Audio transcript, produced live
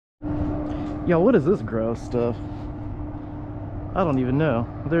Yo, what is this gross stuff? I don't even know.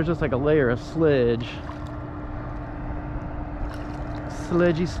 There's just like a layer of sledge.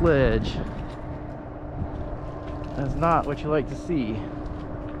 Sledgy sledge. That's not what you like to see.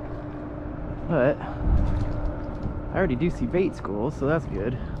 But I already do see bait schools, so that's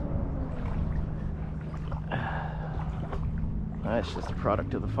good. That's just a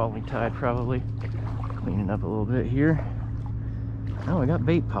product of the falling tide, probably. Cleaning up a little bit here. Oh, we got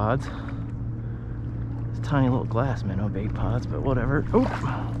bait pods. It's tiny little glass minnow bait pods, but whatever. Oh,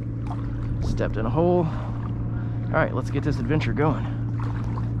 stepped in a hole. All right, let's get this adventure going.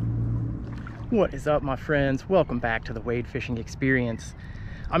 What is up, my friends? Welcome back to the Wade Fishing Experience.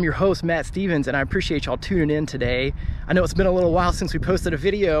 I'm your host, Matt Stevens, and I appreciate y'all tuning in today. I know it's been a little while since we posted a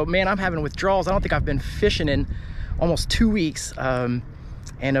video. Man, I'm having withdrawals. I don't think I've been fishing in almost 2 weeks. And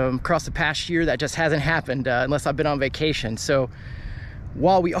across the past year, that just hasn't happened unless I've been on vacation. So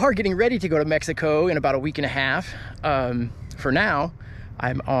while we are getting ready to go to Mexico in about a week and a half, for now,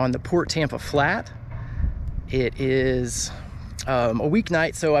 I'm on the Port Tampa Flat. It is a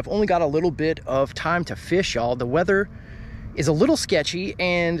weeknight, so I've only got a little bit of time to fish, y'all. The weather is a little sketchy,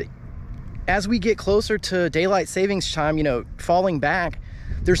 and as we get closer to daylight savings time, you know, falling back,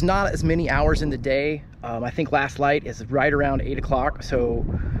 there's not as many hours in the day. I think last light is right around 8 o'clock, so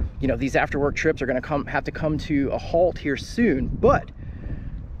you know, these after work trips are gonna have to come to a halt here soon. But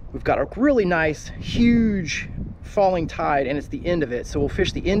we've got a really nice huge falling tide, and it's the end of it, so we'll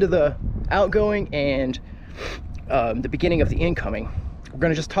fish the end of the outgoing and the beginning of the incoming. We're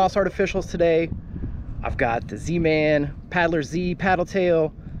gonna just toss artificials today. I've got the Zman PaddlerZ paddle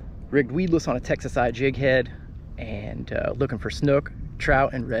tail, rigged weedless on a Texas-eye jig head, and looking for snook,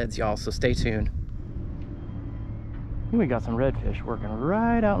 trout, and reds, y'all, so stay tuned. We got some redfish working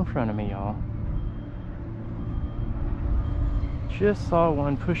right out in front of me, y'all. Just saw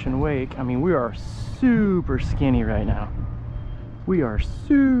one pushing wake. I mean, we are super skinny right now. We are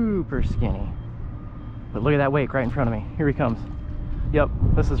super skinny. But look at that wake right in front of me. Here he comes. Yep,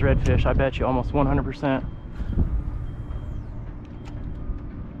 this is redfish. I bet you almost 100%.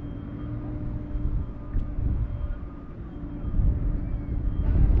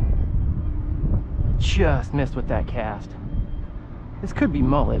 Just missed with that cast. This could be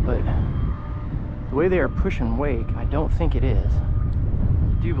mullet, but the way they are pushing wake, I don't think it is.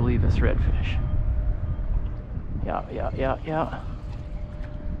 I do believe it's redfish. Yeah.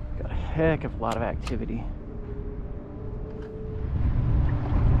 Got a heck of a lot of activity.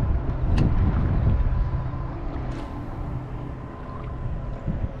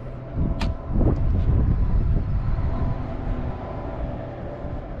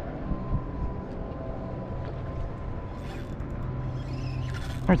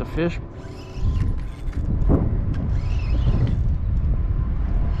 There's a fish.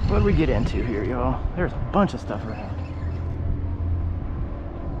 What did we get into here, y'all? There's a bunch of stuff around.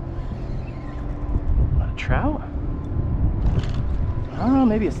 A trout? I don't know,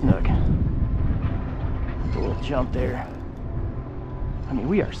 maybe a snook. A little jump there. I mean,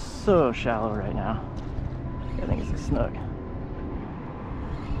 we are so shallow right now. I think it's a snook.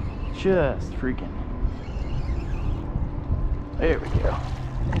 Just freaking. There we go.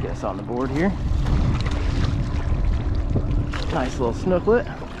 Get us on the board here. Nice little snooklet.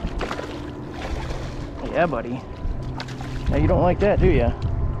 Yeah, buddy. Now you don't like that, do you?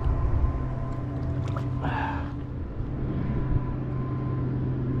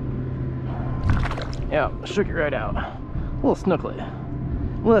 Yeah, shook it right out. Little snooklet.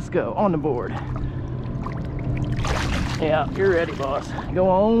 Let's go on the board. Yeah, you're ready, boss. Go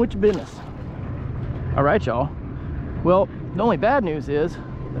on with your business. All right, y'all. Well, the only bad news is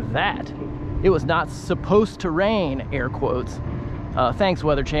that it was not supposed to rain, air quotes. Thanks,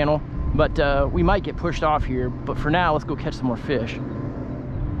 Weather Channel, but we might get pushed off here. But for now, let's go catch some more fish.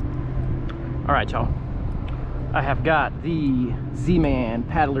 All right, y'all. I have got the Zman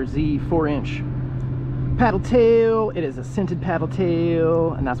PaddlerZ 4-inch paddle tail. It is a scented paddle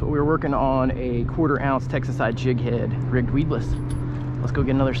tail, and that's what we were working on, a 1/4 ounce Texas-eye jig head, rigged weedless. Let's go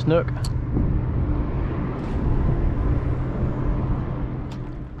get another snook.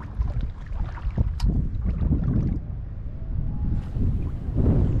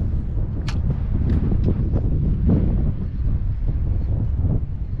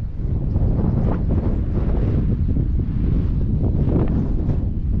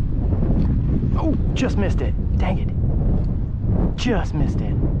 Just missed it. Dang it. Just missed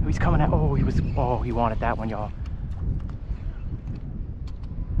it. He's coming out. Oh, he wanted that one, y'all.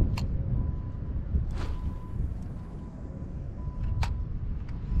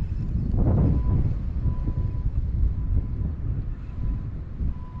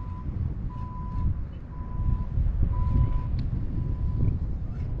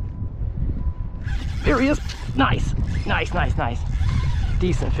 There he is. Nice, nice, nice, nice.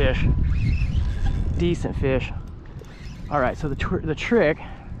 Decent fish. Decent fish. All right, so the trick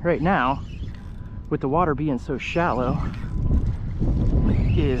right now, with the water being so shallow,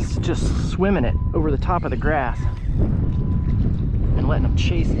 is just swimming it over the top of the grass and letting them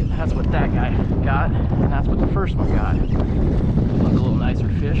chase it. That's what that guy got, and that's what the first one got. Look, a little nicer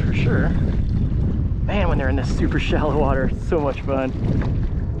fish for sure. Man, when they're in this super shallow water, it's so much fun.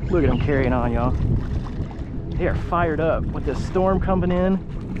 Look at them carrying on, y'all. They are fired up with this storm coming in.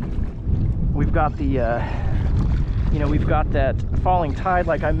 We've got the, you know, we've got that falling tide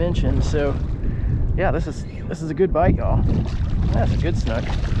like I mentioned. So yeah, this is a good bite, y'all. That's a good snook.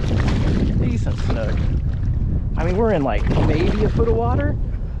 Decent snook. I mean, we're in like maybe a foot of water,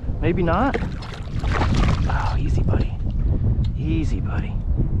 maybe not. Oh, easy, buddy. Easy, buddy.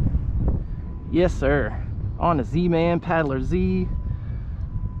 Yes, sir. On to Zman PaddlerZ.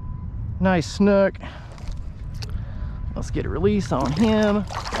 Nice snook. Let's get a release on him.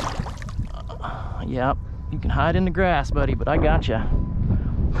 Yep, you can hide in the grass, buddy, but I got you.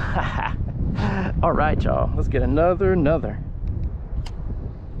 All right, y'all. Let's get another.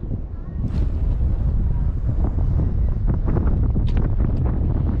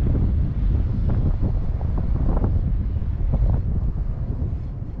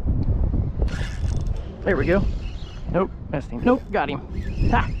 There we go. Nope, missed him. Nope, got him.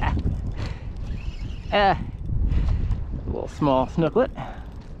 A little small snooklet.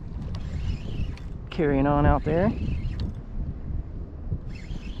 Carrying on out there.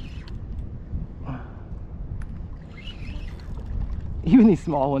 Even these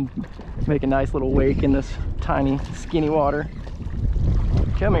small ones make a nice little wake in this tiny, skinny water.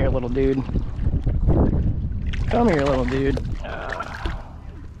 Come here, little dude. Come here, little dude.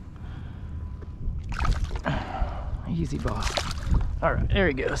 Easy, boss. All right, there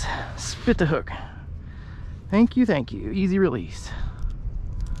he goes. Spit the hook. Thank you, thank you. Easy release.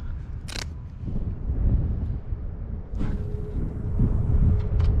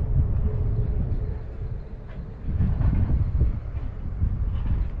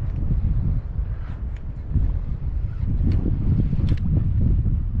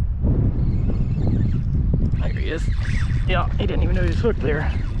 There he is. Yeah, he didn't even know he was hooked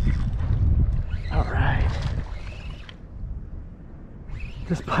there. All right.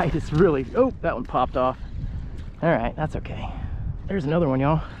 This bite is really, oh, that one popped off. All right, that's okay. There's another one,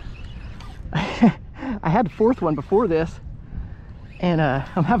 y'all. I had the fourth one before this, and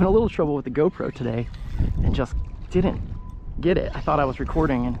I'm having a little trouble with the GoPro today and just didn't get it. I thought I was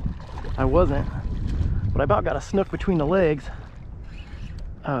recording and I wasn't, but I about got a snook between the legs.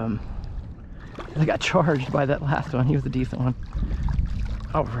 I got charged by that last one. He was a decent one.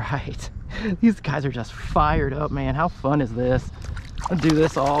 All right. These guys are just fired up, man. How fun is this? I'll do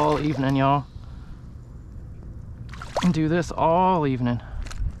this all evening, y'all. Do this all evening.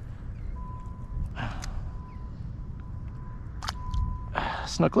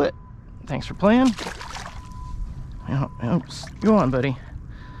 Snooklet, thanks for playing. Go on, buddy.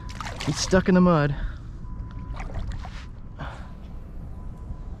 He's stuck in the mud.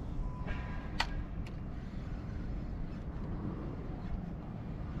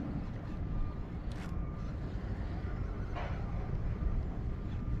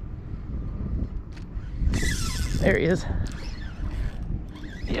 There he is.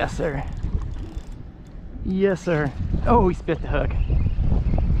 Yes, sir. Yes, sir. Oh, he spit the hook.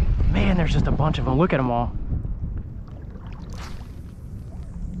 Man, there's just a bunch of them. Look at them all.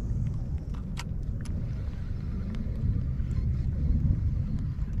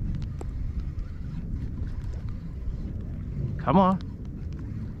 Come on.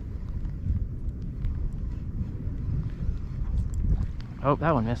 Oh,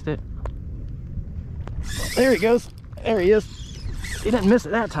 that one missed it. There he goes. There he is. He didn't miss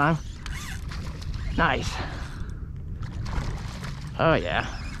it that time. Nice. Oh yeah.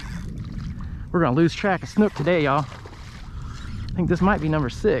 We're gonna lose track of snook today, y'all. I think this might be number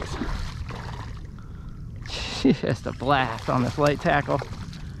 6. Just a blast on this light tackle.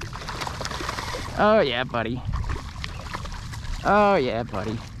 Oh yeah, buddy. Oh yeah,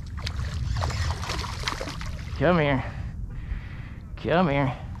 buddy. Come here. Come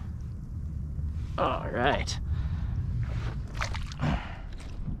here. All right.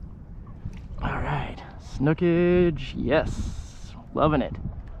 All right. Snookage, yes. Loving it.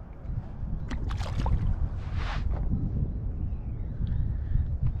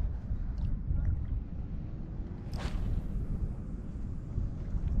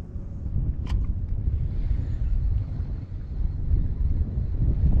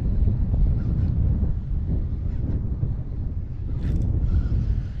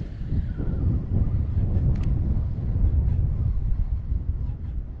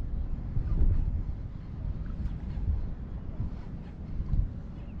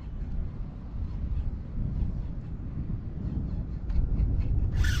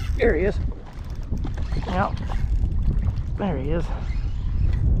 There he is. Yep. There he is.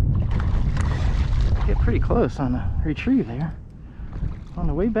 Get pretty close on the retrieve there. On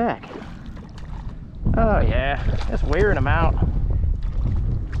the way back. Oh yeah, that's wearing them out.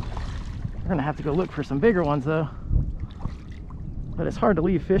 We're gonna have to go look for some bigger ones though. But it's hard to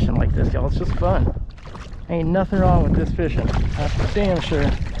leave fishing like this, y'all. It's just fun. Ain't nothing wrong with this fishing. That's for damn sure.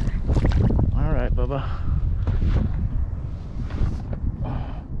 All right, Bubba.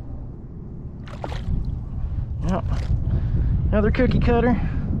 Yep. Another cookie cutter.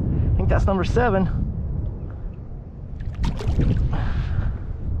 I think that's number 7.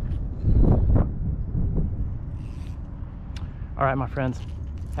 All right, my friends.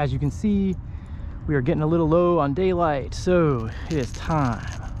 As you can see, we are getting a little low on daylight, so it is time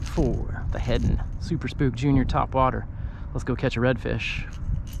for the Heddon Super Spook Junior top water. Let's go catch a redfish.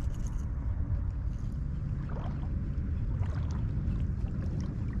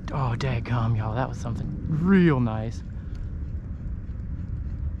 Oh, daggum, y'all, that was something real nice.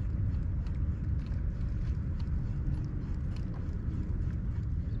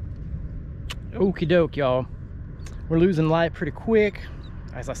 Okie doke, y'all. We're losing light pretty quick.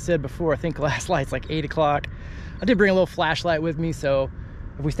 As I said before, I think last light's like 8 o'clock. I did bring a little flashlight with me, so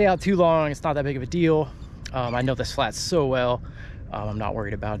if we stay out too long, it's not that big of a deal. I know this flat so well. I'm not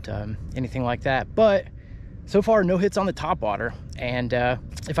worried about anything like that. But so far, no hits on the top water. And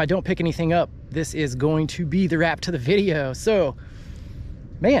if I don't pick anything up, this is going to be the wrap to the video. So,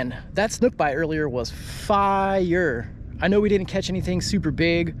 man, that snook bite earlier was fire. I know we didn't catch anything super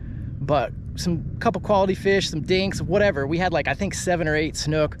big, but some couple quality fish, some dinks, whatever. We had like, I think 7 or 8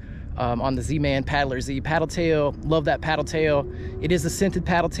 snook on the Zman PaddlerZ paddle tail. Love that paddle tail. It is a scented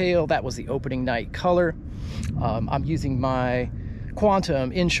paddle tail. That was the opening night color. I'm using my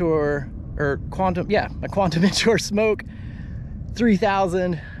Quantum Inshore, or my Quantum Inshore Smoke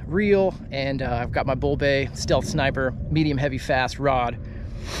 3000 reel, and I've got my Bull Bay Stealth Sniper medium heavy fast rod.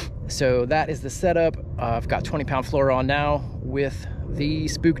 So that is the setup. I've got 20-pound fluoro on now with the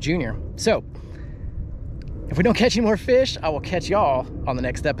Spook Junior. So if we don't catch any more fish, I will catch y'all on the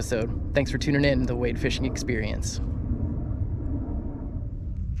next episode. Thanks for tuning in to the Wade Fishing Experience.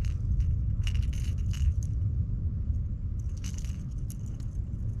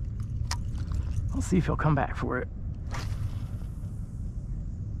 I'll see if he'll come back for it.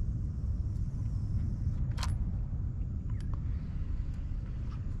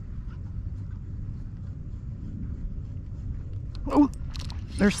 Oh,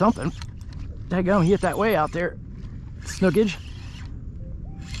 there's something. Daggum, he hit that way out there. Snookage.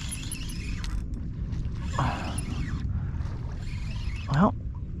 Well,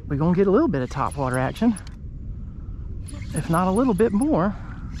 we're gonna get a little bit of top water action, if not a little bit more.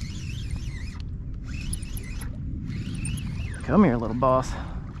 Come here, little boss.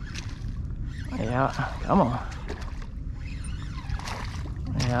 Yeah, come on.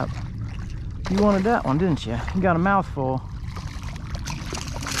 Yep. You wanted that one, didn't you? You got a mouthful.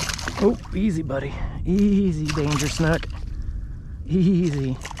 Oh, easy, buddy. Easy, danger snook.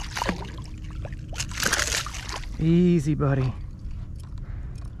 Easy. Easy, buddy.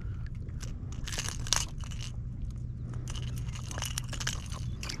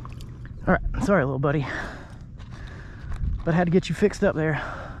 All right, sorry, little buddy, but I had to get you fixed up there.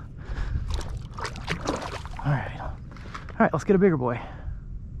 All right, let's get a bigger boy.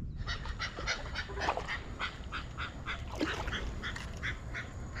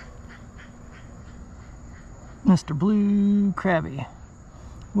 Mr. Blue Krabby,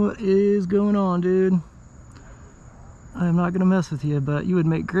 what is going on, dude? I'm not gonna mess with you, but you would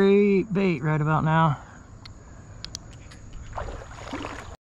make great bait right about now.